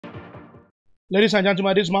Ladies and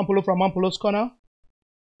gentlemen, this is Mampolo from Mampolo's Corner.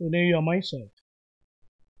 Renew your mindset.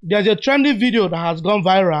 There's a trendy video that has gone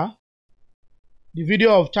viral. The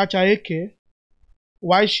video of Chacha Eke,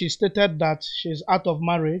 why she stated that she's out of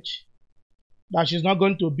marriage, that she's not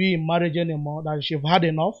going to be in marriage anymore, that she's had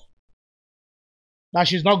enough, that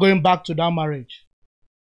she's not going back to that marriage.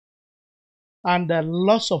 And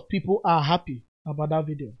lots of people are happy about that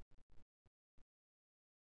video.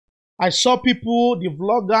 I saw people, the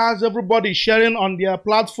vloggers, everybody sharing on their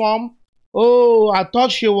platform. Oh, I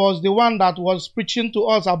thought she was the one that was preaching to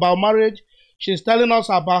us about marriage. She's telling us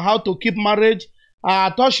about how to keep marriage. I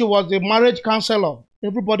thought she was the marriage counselor.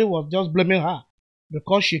 Everybody was just blaming her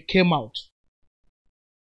because she came out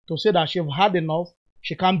to say that she's had enough,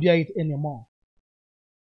 she can't bear it anymore.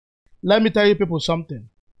 Let me tell you people something.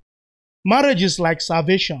 Marriage is like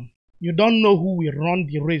salvation. You don't know who will run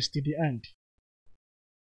the race to the end.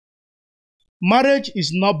 Marriage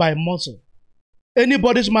is not by muscle.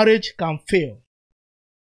 Anybody's marriage can fail.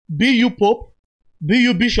 Be you pope, be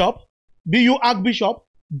you bishop, be you archbishop,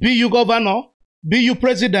 be you governor, be you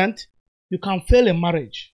president, you can fail in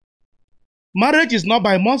marriage. Marriage is not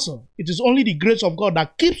by muscle. It is only the grace of God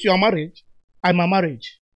that keeps your marriage and my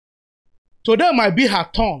marriage. Today might be her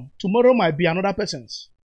turn. Tomorrow might be another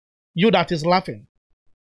person's. You that is laughing.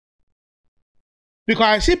 Because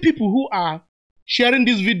I see people who are sharing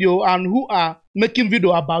this video and who are making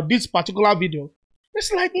video about this particular video.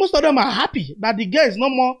 It's like most of them are happy that the girl is no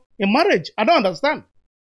more in marriage. I don't understand.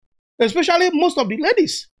 Especially most of the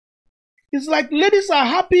ladies. It's like ladies are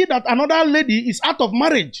happy that another lady is out of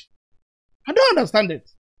marriage. I don't understand it.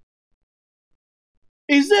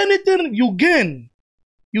 Is there anything you gain?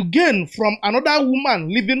 You gain from another woman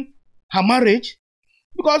leaving her marriage?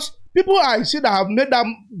 Because people I see that have made that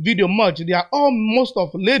video much, they are all most of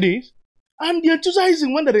ladies. And the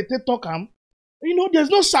enthusiasm when they talk, there's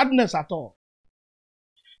no sadness at all.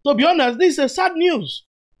 To be honest, this is a sad news.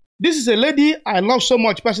 This is a lady I love so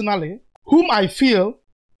much personally, whom I feel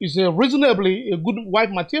is a reasonably a good wife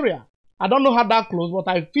material. I don't know her that close,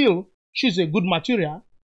 but I feel she's a good material.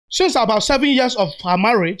 Since about 7 years of her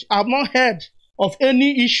marriage, I have not heard of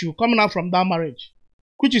any issue coming out from that marriage,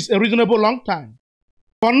 which is a reasonable long time.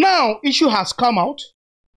 But now, issue has come out,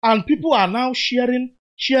 and people are now sharing,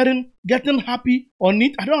 getting happy on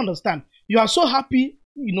it. I don't understand. You are so happy,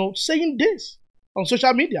 saying this on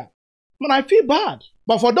social media. Man, I feel bad.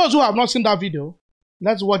 But for those who have not seen that video,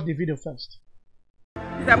 let's watch the video first.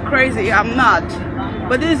 I'm crazy, I'm mad.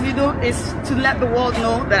 But this video is to let the world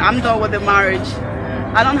know that I'm done with the marriage.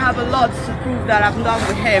 I don't have a lot to prove that I'm done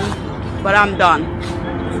with him, but I'm done.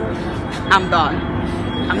 I'm done.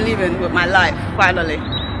 I'm living with my life, finally.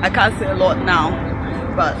 I can't say a lot now,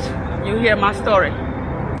 but you hear my story.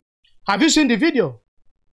 Have you seen the video?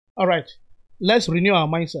 All right, let's renew our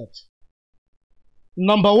mindset.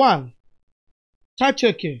 Number one, Chacha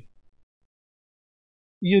Eke,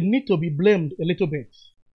 you need to be blamed a little bit.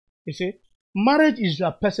 You see, marriage is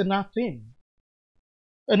your personal thing.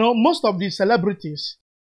 Most of these celebrities,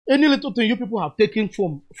 any little thing you people have taken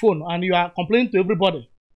phone and you are complaining to everybody.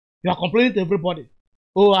 You are complaining to everybody.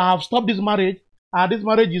 Oh, I have stopped this marriage. This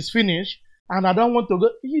marriage is finished and I don't want to go.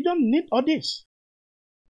 You don't need all this.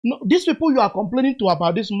 No, these people you are complaining to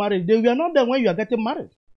about this marriage, they were not there when you are getting married.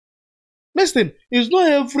 Listen, it's not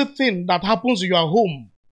everything that happens in your home,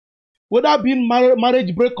 whether being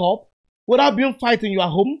marriage breakup, whether being fight in your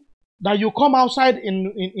home, that you come outside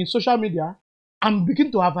in social media and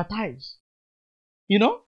begin to advertise.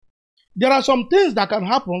 There are some things that can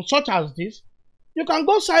happen, such as this. You can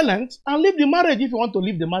go silent and leave the marriage if you want to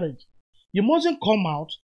leave the marriage. You mustn't come out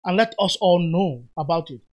and let us all know about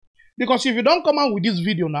it. Because if you don't come out with this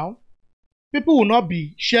video now, people will not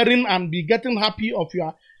be sharing and be getting happy of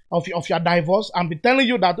your divorce and be telling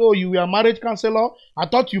you that, oh, you were a marriage counselor. I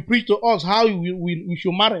thought you preached to us how we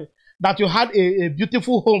should marry, that you had a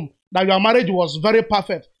beautiful home, that your marriage was very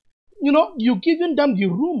perfect. You're giving them the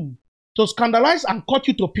room to scandalize and cut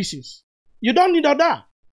you to pieces. You don't need all that.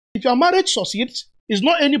 If your marriage succeeds, it's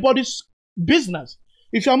not anybody's business.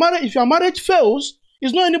 If your marriage fails,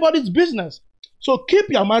 it's not anybody's business. So keep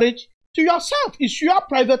your marriage to yourself. It's your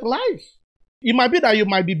private life. It might be that you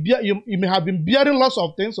may have been bearing lots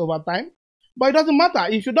of things over time, but it doesn't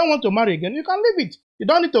matter. If you don't want to marry again, you can leave it. You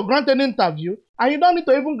don't need to grant an interview, and you don't need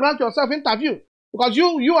to even grant yourself interview, because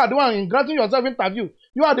you are the one in granting yourself interview.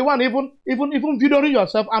 You are the one even videoing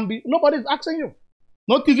yourself, and nobody's asking you.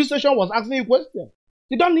 No TV station was asking you questions.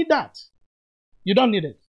 You don't need that. You don't need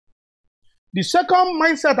it. The second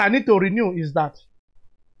mindset I need to renew is that,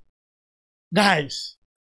 guys,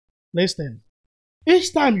 listen.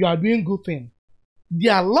 Each time you are doing good thing,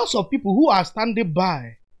 there are lots of people who are standing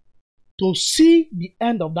by to see the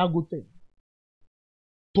end of that good thing,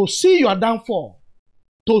 to see your downfall,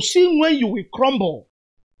 to see when you will crumble,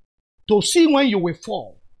 to see when you will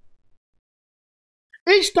fall.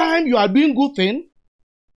 Each time you are doing good thing,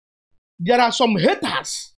 there are some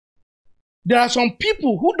haters. There are some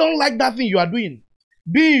people who don't like that thing you are doing.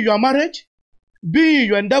 Be in your marriage, be in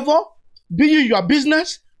your endeavor, be in your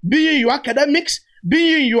business, be in your academics,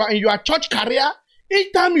 be in your church career.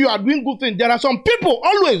 Each time you are doing good things, there are some people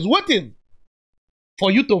always waiting for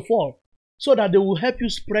you to fall so that they will help you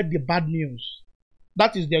spread the bad news.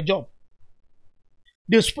 That is their job.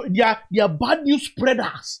 They are bad news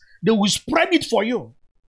spreaders. They will spread it for you.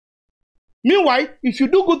 Meanwhile, if you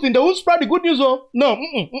do good things, they won't spread the good news. Oh, no.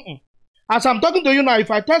 As I'm talking to you now, if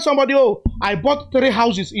I tell somebody, oh, I bought 3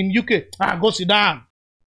 houses in UK, go sit down.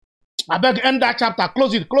 I beg, end that chapter.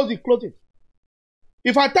 Close it.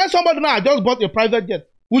 If I tell somebody now, I just bought a private jet.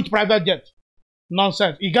 Which private jet?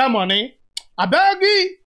 Nonsense. You got money? I beg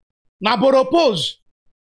you. Now borrow pose.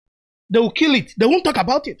 They will kill it. They won't talk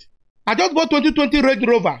about it. I just bought 2020 Range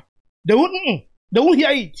Rover. They won't hear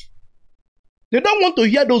it. They don't want to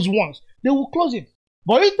hear those ones. They will close it.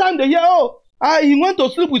 But each time they hear, oh, he went to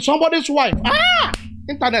sleep with somebody's wife.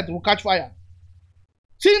 Internet will catch fire.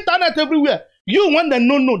 See internet everywhere. You, when they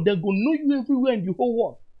know, they go know you everywhere in the whole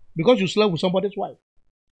world because you slept with somebody's wife.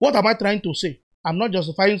 What am I trying to say? I'm not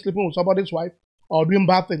justifying sleeping with somebody's wife or doing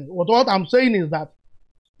bad things. What I'm saying is that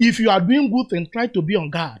if you are doing good things, try to be on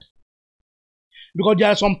guard. Because there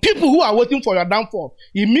are some people who are waiting for your downfall.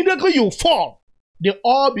 Immediately you fall, they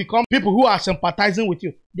all become people who are sympathizing with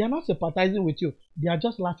you. They are not sympathizing with you. They are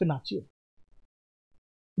just laughing at you.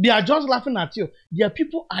 They are just laughing at you. There are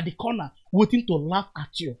people at the corner waiting to laugh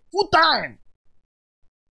at you. Full time.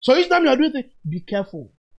 So each time you are doing things, be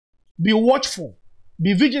careful. Be watchful.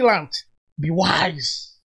 Be vigilant. Be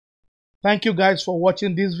wise. Thank you guys for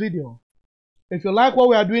watching this video. If you like what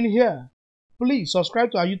we are doing here, please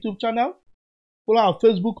subscribe to our YouTube channel. Follow our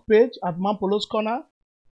Facebook page at Mampolo's Corner.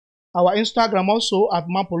 Our Instagram also at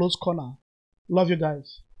Mampolo's Corner. Love you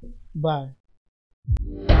guys. Bye.